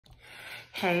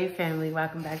Hey family,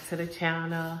 welcome back to the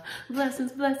channel.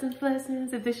 Blessings, blessings,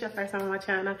 blessings. If this is your first time on my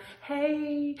channel,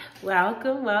 hey,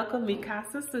 welcome,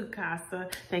 Mikasa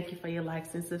Sukasa. Thank you for your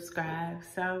likes and subscribe.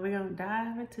 So we're gonna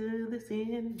dive into this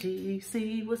energy,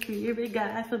 see what spirit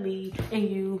guides for me and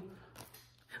you,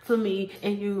 for me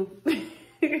and you.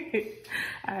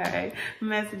 All right,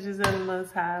 messages of the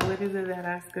Most High. What is it that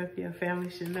our Scorpio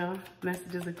family should know?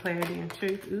 Messages of clarity and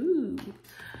truth. Ooh.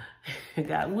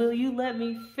 God, will you let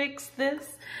me fix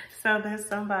this? So there's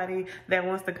somebody that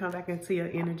wants to come back into your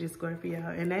energy,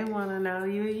 Scorpio, and they want to know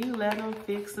you let them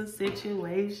fix the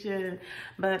situation.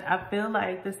 But I feel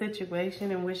like the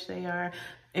situation in which they are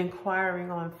inquiring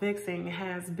on fixing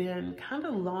has been kind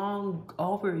of long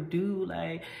overdue.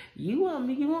 Like, you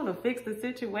want to fix the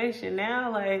situation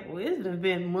now. Like, well, it's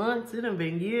been months, it done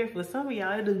been years. For some of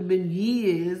y'all, it has been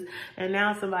years, and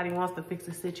now somebody wants to fix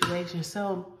the situation.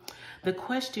 So the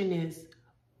question is,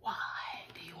 why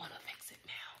do you want to fix it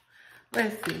now?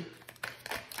 Let's see.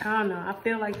 I don't know. I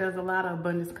feel like there's a lot of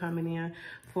abundance coming in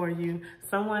for you.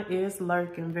 Someone is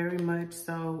lurking very much.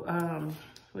 So,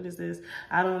 what is this?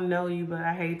 I don't know you, but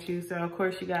I hate you. So of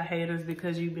course you got haters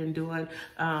because you've been doing,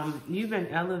 you've been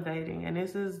elevating, and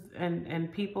this is,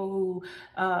 and people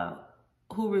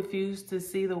who refuse to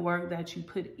see the work that you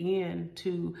put in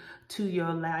to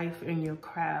your life and your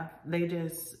craft. They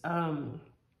just,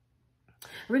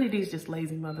 really, these just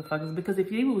lazy motherfuckers. Because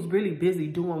if you was really busy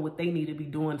doing what they need to be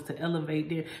doing to elevate,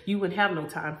 then you wouldn't have no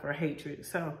time for hatred.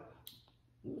 So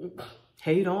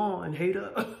hate on, hate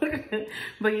up.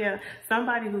 But yeah,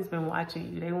 somebody who's been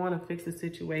watching you, they want to fix the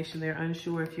situation. They're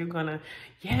unsure if you're gonna,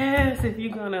 if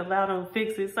you're gonna allow them to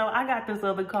fix it. So I got this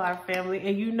other card, family,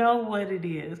 and you know what it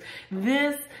is.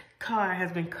 This card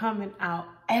has been coming out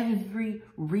every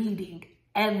reading.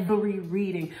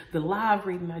 The live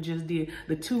reading I just did,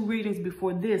 the 2 readings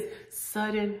before this,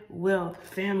 sudden wealth,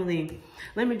 family.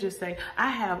 Let me just say, I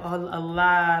have a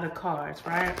lot of cards,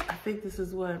 right? I think this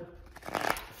is what,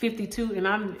 52,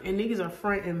 and these are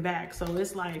front and back. So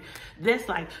it's like, that's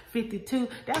like 52,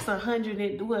 that's 100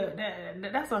 and what,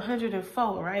 that's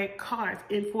 104, right? Cards,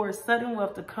 and for sudden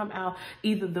wealth to come out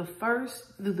either the first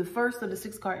or the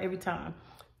 6th card every time.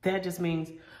 That just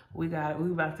means we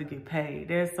about to get paid.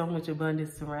 There's so much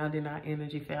abundance surrounding our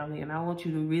energy, family. And I want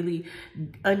you to really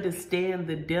understand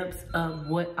the depths of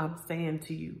what I'm saying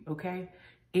to you, okay?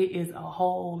 It is a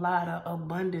whole lot of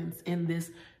abundance in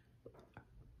this,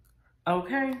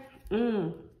 okay?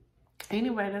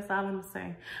 Anyway, that's all I'm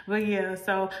saying. But yeah,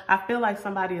 so I feel like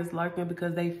somebody is lurking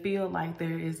because they feel like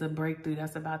there is a breakthrough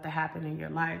that's about to happen in your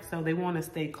life. So they want to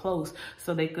stay close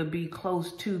so they could be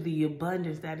close to the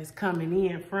abundance that is coming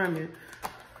in from it.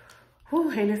 Whew,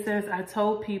 and it says, I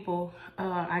told people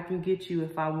I can get you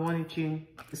if I wanted you.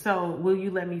 So will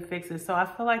you let me fix it? So I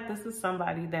feel like this is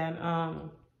somebody that,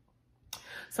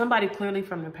 somebody clearly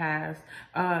from the past,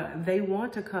 they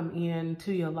want to come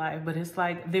into your life, but it's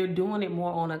like they're doing it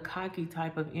more on a cocky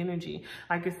type of energy.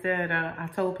 Like I said, I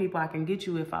told people I can get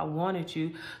you if I wanted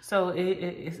you. So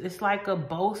it's like a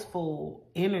boastful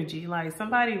energy. Like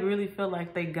somebody really feel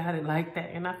like they got it like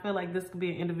that. And I feel like this could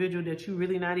be an individual that you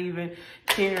really not even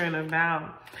caring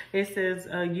about. It says,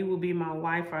 you will be my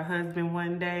wife or husband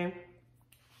one day.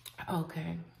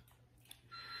 Okay.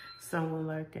 Someone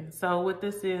lurking. So what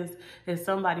this is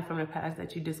somebody from the past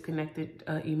that you disconnected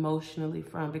emotionally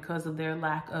from because of their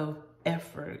lack of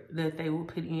effort that they will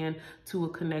put in to a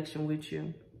connection with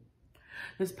you.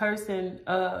 This person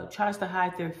tries to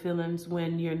hide their feelings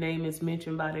when your name is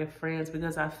mentioned by their friends,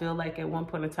 because I feel like at one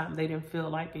point in time they didn't feel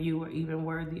like you were even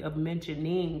worthy of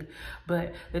mentioning.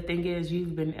 But the thing is,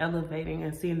 you've been elevating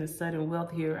and seeing the sudden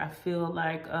wealth here. I feel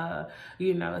like,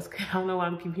 you know, it's, I don't know why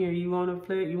I'm keep hearing you want to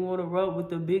play, you want to rub with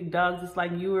the big dogs. It's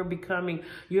like you're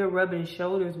rubbing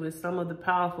shoulders with some of the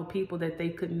powerful people that they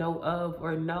could know of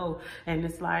or know. And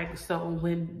it's like, so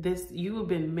when you have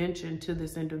been mentioned to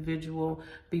this individual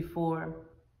before,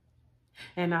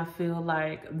 and I feel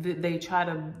like they try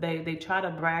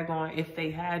to brag on if they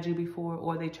had you before,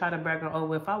 or they try to brag on, oh,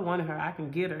 well, if I wanted her, I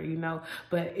can get her, you know.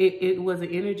 But it was an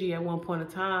energy at one point in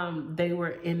time. They were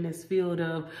in this field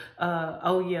of,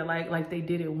 oh yeah, like they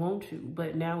didn't want you.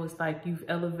 But now it's like you've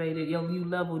elevated, you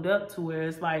leveled up to where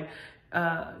it's like,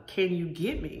 can you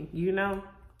get me, you know?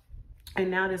 And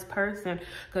now this person,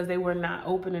 because they were not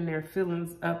opening their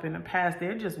feelings up in the past,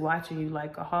 they're just watching you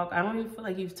like a hawk. I don't even feel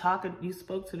like you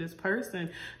spoke to this person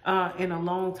in a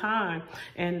long time.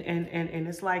 And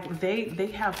it's like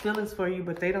they have feelings for you,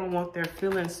 but they don't want their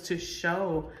feelings to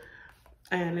show.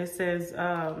 And it says,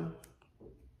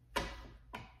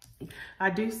 I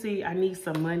do see I need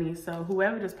some money. So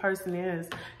whoever this person is,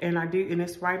 and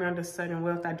it's right under sudden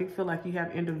wealth, I do feel like you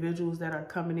have individuals that are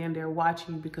coming in there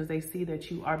watching you because they see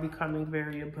that you are becoming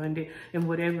very abundant in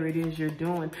whatever it is you're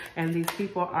doing. And these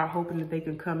people are hoping that they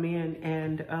can come in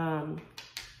and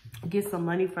get some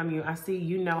money from you. I see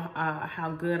you know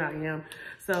how good I am.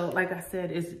 So like I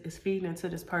said, it's feeding into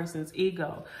this person's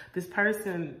ego. This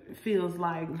person feels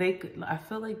like I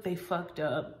feel like they fucked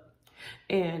up.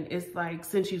 And it's like,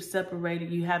 since you've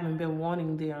separated, you haven't been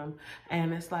wanting them.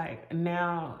 And it's like,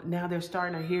 now they're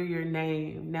starting to hear your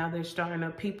name. Now they're starting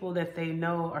to, people that they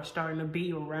know are starting to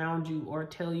be around you or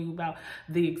tell you about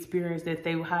the experience that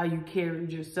how you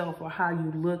carried yourself or how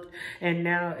you looked. And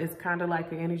now it's kind of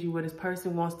like an energy where this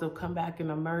person wants to come back and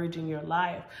emerge in your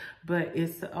life. But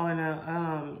it's on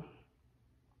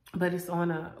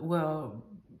well,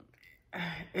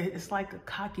 it's like a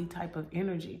cocky type of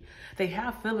energy. They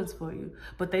have feelings for you,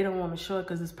 but they don't want to show it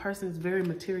because this person is very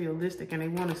materialistic and they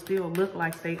want to still look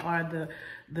like they are the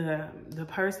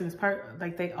person's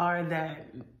like they are that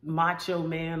macho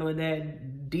man or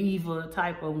that diva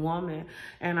type of woman.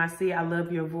 And I see I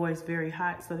love your voice very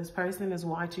hot. So this person is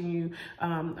watching you.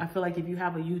 I feel like if you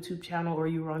have a YouTube channel or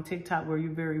you're on TikTok where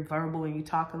you're very verbal and you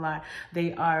talk a lot,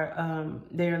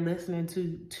 they're listening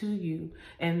to you,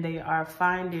 and they are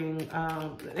finding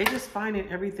they just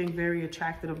finding everything very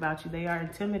attractive about you. They are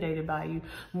intimidated by you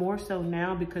more so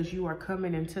now because you are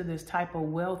coming into this type of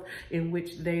wealth in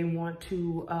which they want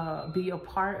to be a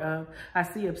part of. I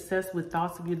see obsessed with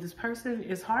thoughts of you. This person,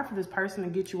 it's hard for this person to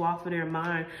get you off of their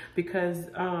mind because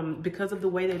of the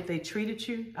way that they treated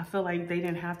you. I feel like they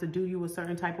didn't have to do you a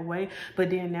certain type of way, but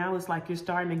then now it's like you're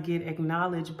starting to get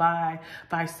acknowledged by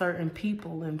certain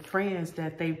people and friends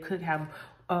that they could have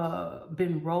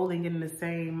been rolling in the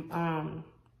same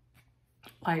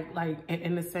like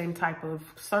in the same type of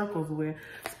circles with.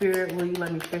 Spirit, will you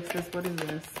let me fix this? What is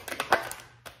this?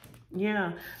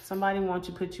 Yeah, somebody wants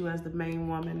to put you as the main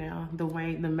woman now. The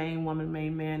main woman,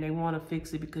 main man. They want to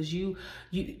fix it because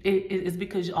it's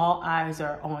because all eyes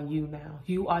are on you now.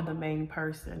 You are the main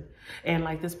person. And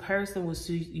like this person was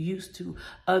used to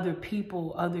other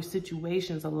people, other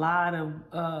situations, a lot of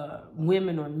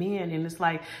women or men. And it's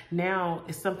like now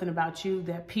it's something about you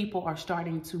that people are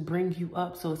starting to bring you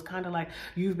up. So it's kind of like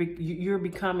you're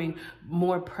becoming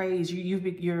more praised.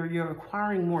 You're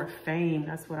acquiring more fame.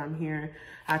 That's what I'm hearing.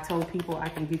 I told people I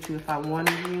can get you if I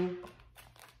wanted you.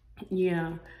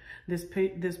 Yeah, this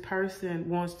person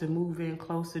wants to move in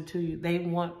closer to you. They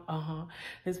want,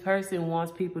 this person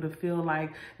wants people to feel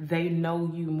like they know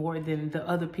you more than the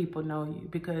other people know you,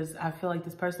 because I feel like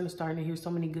this person is starting to hear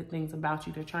so many good things about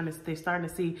you. They're starting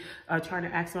to see, trying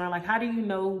to ask around like, how do you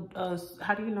know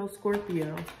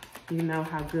Scorpio? You know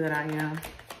how good I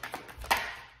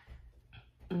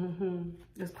am.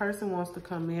 This person wants to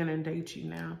come in and date you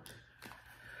now,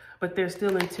 but they're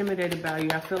still intimidated by you.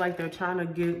 I feel like they're trying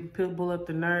to pull up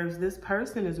the nerves. This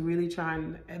person is really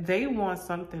they want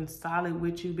something solid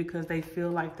with you because they feel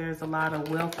like there's a lot of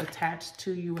wealth attached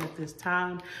to you at this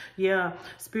time. Yeah,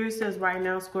 Spirit says right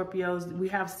now, Scorpios, we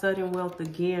have sudden wealth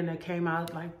again that came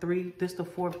out like this the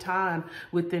 4th time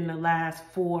within the last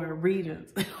 4 readings.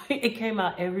 It came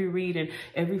out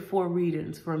every 4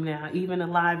 readings from now, even a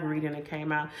live reading that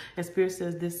came out. And Spirit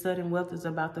says this sudden wealth is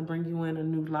about to bring you in a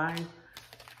new life.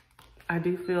 I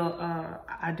do feel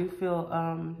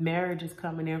marriage is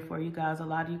coming in for you guys. A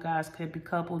lot of you guys could be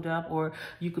coupled up, or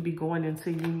you could be going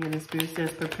into union. And Spirit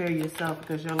says prepare yourself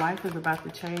because your life is about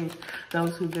to change.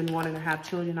 Those who've been wanting to have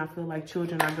children, I feel like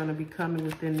children are going to be coming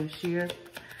within this year.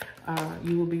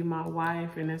 You will be my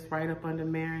wife, and it's right up under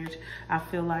marriage. I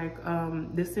feel like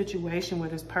this situation where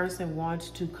this person wants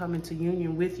to come into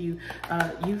union with you,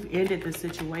 you've ended the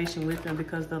situation with them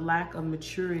because the lack of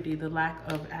maturity, the lack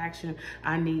of action.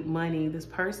 I need money. This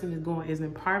person is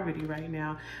in poverty right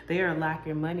now. They are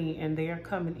lacking money, and they are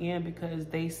coming in because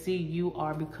they see you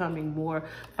are becoming more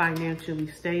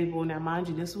financially stable. Now, mind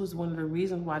you, this was one of the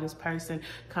reasons why this person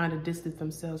kind of distanced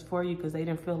themselves for you, because they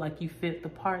didn't feel like you fit the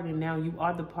part, and now you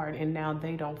are the part. And now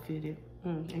they don't fit it.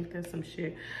 Ain't that some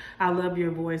shit? I love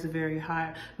your voice very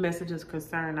high. Messages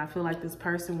concerned. I feel like this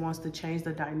person wants to change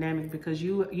the dynamic because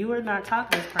you are not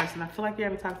talking to this person. I feel like you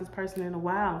haven't talked to this person in a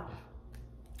while.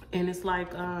 And it's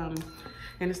like,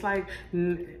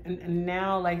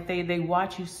 now, like they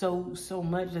watch you so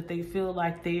much that they feel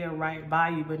like they are right by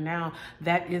you, but now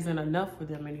that isn't enough for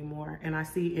them anymore. And I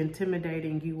see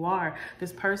intimidating you are.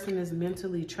 This person is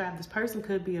mentally trapped. This person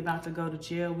could be about to go to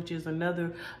jail, which is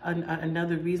another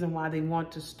reason why they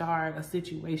want to start a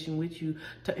situation with you,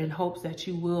 in hopes that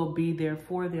you will be there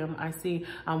for them.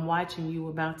 I'm watching you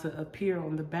about to appear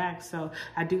on the back. So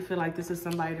I do feel like this is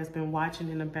somebody that's been watching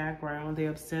in the background.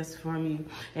 They're obsessed from you,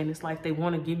 and it's like they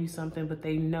want to give you something, but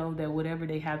they know that whatever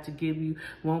they have to give you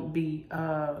won't be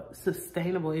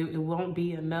sustainable. It won't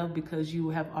be enough, because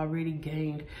you have already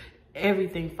gained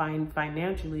everything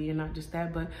financially, and not just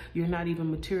that, but you're not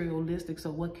even materialistic. So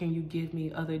what can you give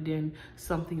me other than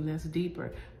something that's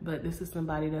deeper? But this is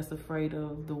somebody that's afraid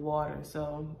of the water,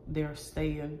 so they're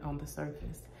staying on the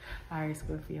surface. All right,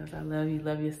 Scorpios, I love you.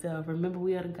 Love yourself. Remember,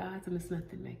 we are the gods, and there's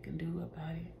nothing they can do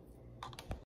about it.